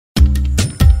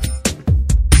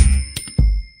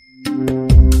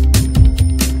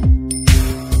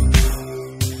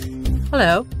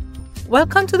Hello.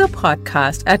 Welcome to the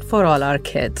podcast at For All Our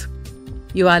Kids.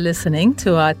 You are listening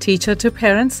to our Teacher to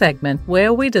Parent segment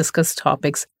where we discuss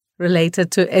topics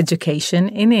related to education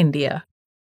in India.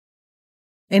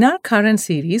 In our current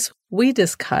series, we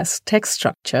discuss text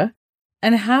structure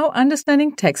and how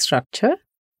understanding text structure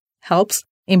helps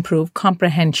improve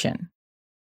comprehension.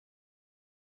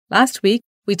 Last week,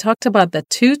 we talked about the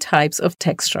two types of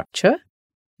text structure,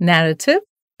 narrative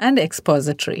and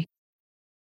expository.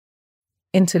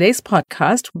 In today's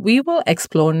podcast, we will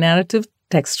explore narrative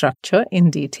text structure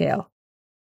in detail.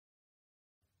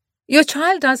 Your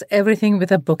child does everything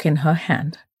with a book in her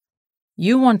hand.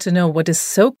 You want to know what is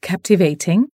so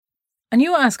captivating, and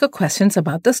you ask her questions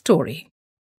about the story.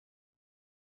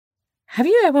 Have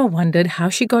you ever wondered how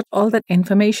she got all that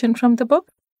information from the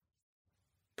book?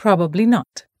 Probably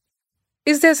not.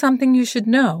 Is there something you should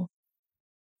know?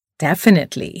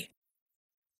 Definitely.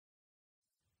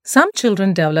 Some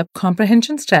children develop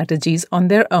comprehension strategies on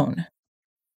their own.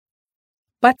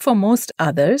 But for most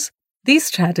others, these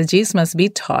strategies must be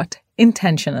taught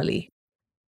intentionally.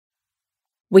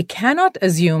 We cannot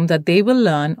assume that they will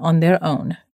learn on their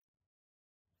own.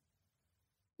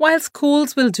 While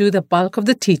schools will do the bulk of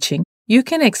the teaching, you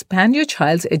can expand your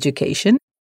child's education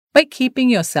by keeping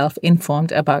yourself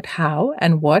informed about how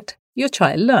and what your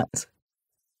child learns.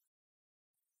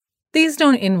 These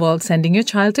don't involve sending your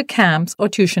child to camps or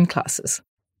tuition classes.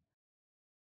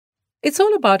 It's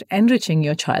all about enriching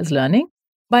your child's learning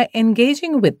by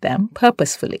engaging with them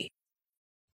purposefully.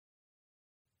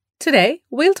 Today,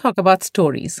 we'll talk about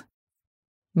stories,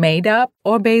 made up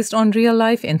or based on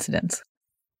real-life incidents.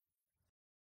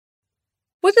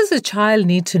 What does a child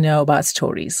need to know about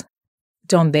stories?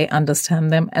 Don't they understand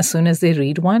them as soon as they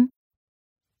read one?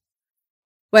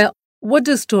 Well, what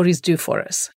do stories do for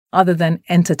us, other than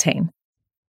entertain?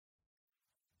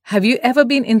 Have you ever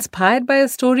been inspired by a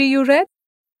story you read?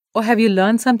 Or have you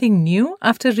learned something new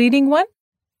after reading one?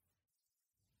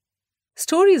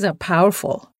 Stories are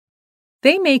powerful.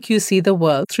 They make you see the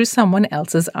world through someone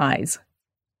else's eyes.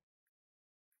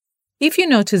 If you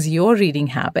notice your reading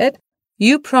habit,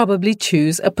 you probably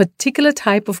choose a particular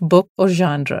type of book or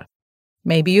genre.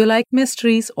 Maybe you like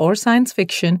mysteries or science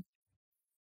fiction.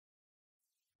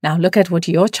 Now look at what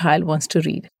your child wants to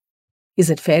read. Is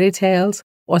it fairy tales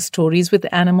or stories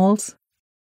with animals?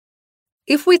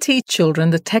 If we teach children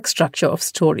the text structure of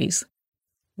stories,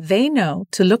 they know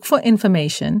to look for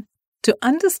information to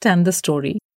understand the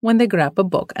story when they grab a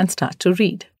book and start to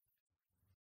read.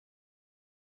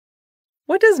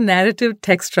 What does narrative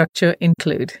text structure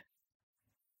include?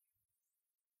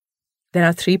 There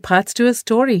are 3 parts to a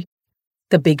story: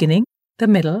 the beginning, the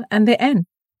middle, and the end.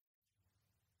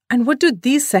 And what do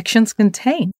these sections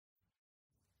contain?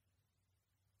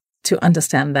 To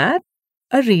understand that,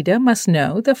 a reader must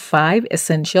know the 5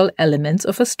 essential elements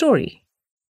of a story.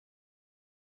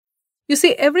 You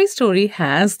see, every story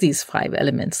has these 5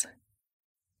 elements.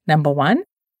 Number 1,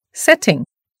 setting.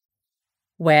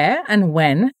 Where and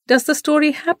when does the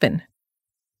story happen?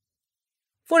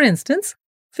 For instance,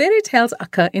 fairy tales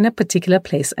occur in a particular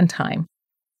place and time,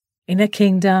 in a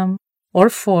kingdom or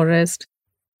forest,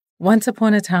 once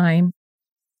upon a time.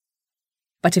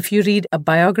 But if you read a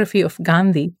biography of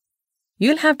Gandhi,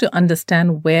 you'll have to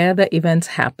understand where the events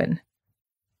happen.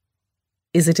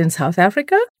 Is it in South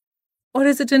Africa? Or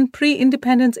is it in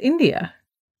pre-independence India?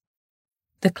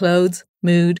 The clothes,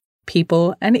 mood,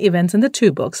 people, and events in the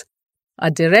 2 books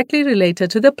are directly related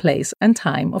to the place and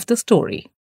time of the story.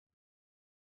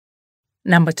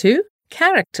 Number 2,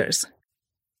 characters.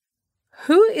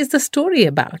 Who is the story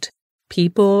about?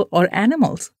 People or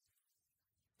animals?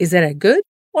 Is there a good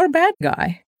or bad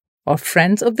guy? Or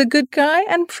friends of the good guy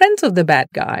and friends of the bad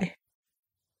guy?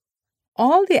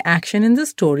 All the action in the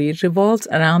story revolves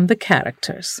around the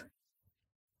characters.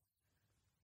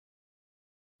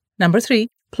 Number 3,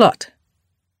 plot.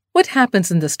 What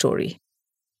happens in the story?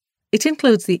 It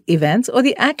includes the events or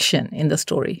the action in the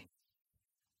story.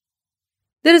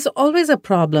 There is always a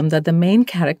problem that the main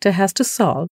character has to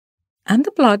solve, and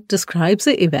the plot describes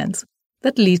the events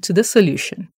that lead to the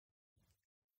solution.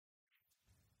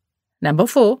 Number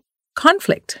 4,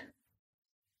 conflict.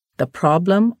 The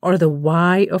problem or the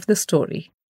why of the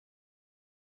story.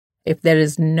 If there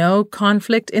is no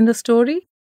conflict in the story,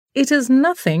 it is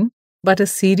nothing but a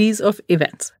series of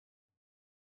events.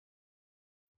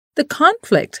 The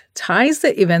conflict ties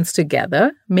the events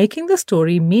together, making the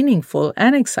story meaningful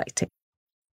and exciting.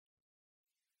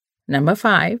 Number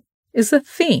 5 is the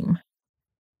theme.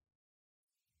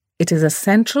 It is a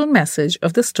central message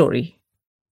of the story.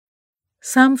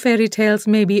 Some fairy tales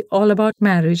may be all about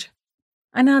marriage,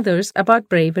 and others about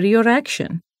bravery or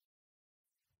action.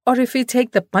 Or if we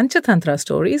take the Panchatantra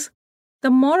stories, the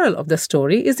moral of the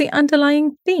story is the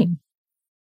underlying theme.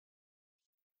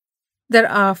 There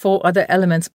are 4 other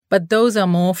elements, but those are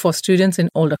more for students in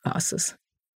older classes.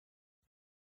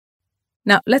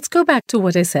 Now, let's go back to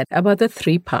what I said about the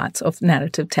 3 parts of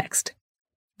narrative text: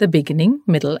 the beginning,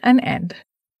 middle, and end.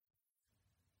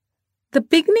 The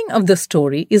beginning of the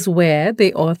story is where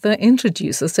the author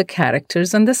introduces the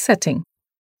characters and the setting.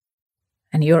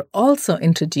 And you're also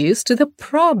introduced to the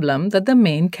problem that the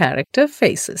main character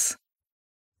faces.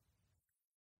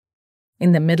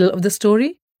 In the middle of the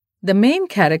story, the main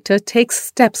character takes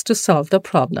steps to solve the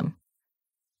problem.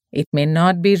 It may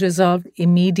not be resolved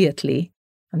immediately,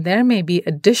 and there may be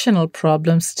additional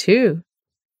problems too.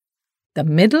 The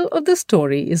middle of the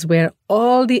story is where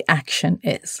all the action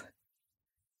is.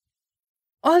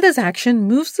 All this action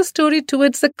moves the story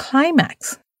towards the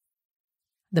climax.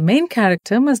 The main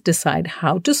character must decide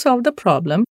how to solve the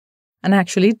problem and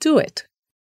actually do it.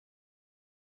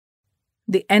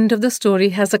 The end of the story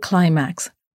has a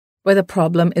climax where the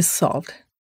problem is solved.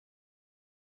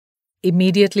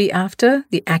 Immediately after,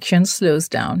 the action slows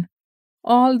down.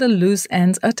 All the loose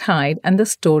ends are tied and the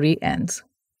story ends.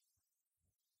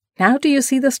 Now do you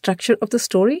see the structure of the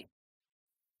story?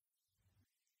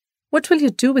 What will you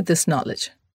do with this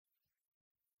knowledge?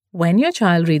 When your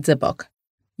child reads a book,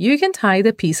 you can tie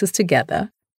the pieces together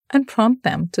and prompt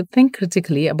them to think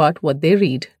critically about what they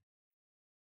read.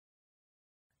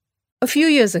 A few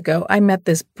years ago, I met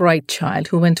this bright child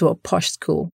who went to a posh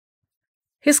school.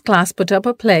 His class put up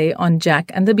a play on Jack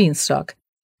and the Beanstalk,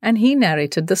 and he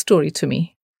narrated the story to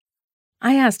me.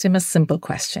 I asked him a simple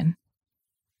question.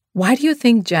 Why do you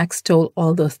think Jack stole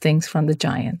all those things from the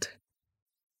giant?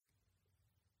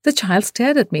 The child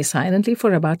stared at me silently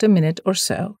for about a minute or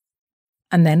so,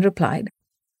 and then replied,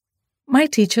 My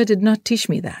teacher did not teach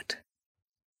me that.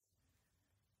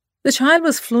 The child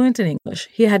was fluent in English.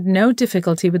 He had no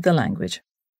difficulty with the language.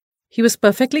 He was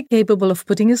perfectly capable of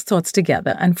putting his thoughts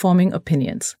together and forming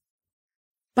opinions.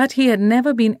 But he had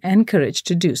never been encouraged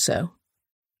to do so.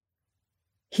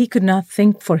 He could not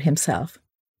think for himself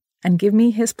and give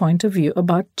me his point of view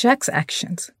about Jack's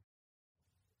actions.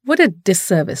 What a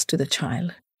disservice to the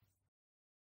child.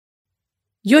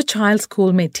 Your child's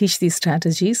school may teach these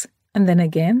strategies, and then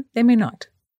again, they may not.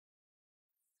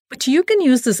 But you can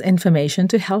use this information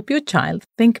to help your child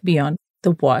think beyond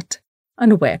the what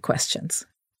and where questions.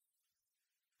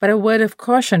 But a word of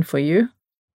caution for you: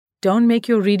 don't make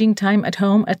your reading time at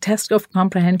home a test of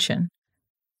comprehension.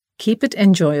 Keep it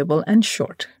enjoyable and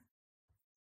short.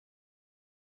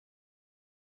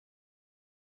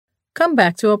 Come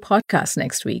back to our podcast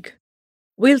next week.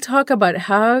 We'll talk about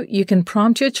how you can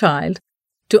prompt your child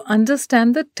to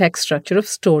understand the text structure of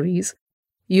stories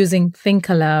using think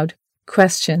aloud,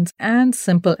 questions, and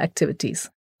simple activities.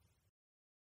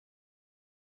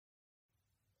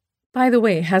 By the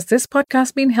way, has this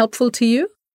podcast been helpful to you?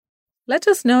 Let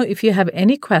us know if you have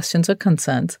any questions or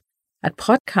concerns at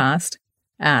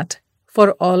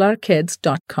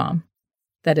podcast@forallourkids.com.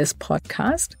 That is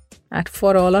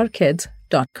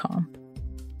podcast@forallourkids.com.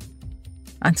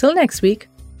 Until next week,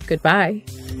 goodbye.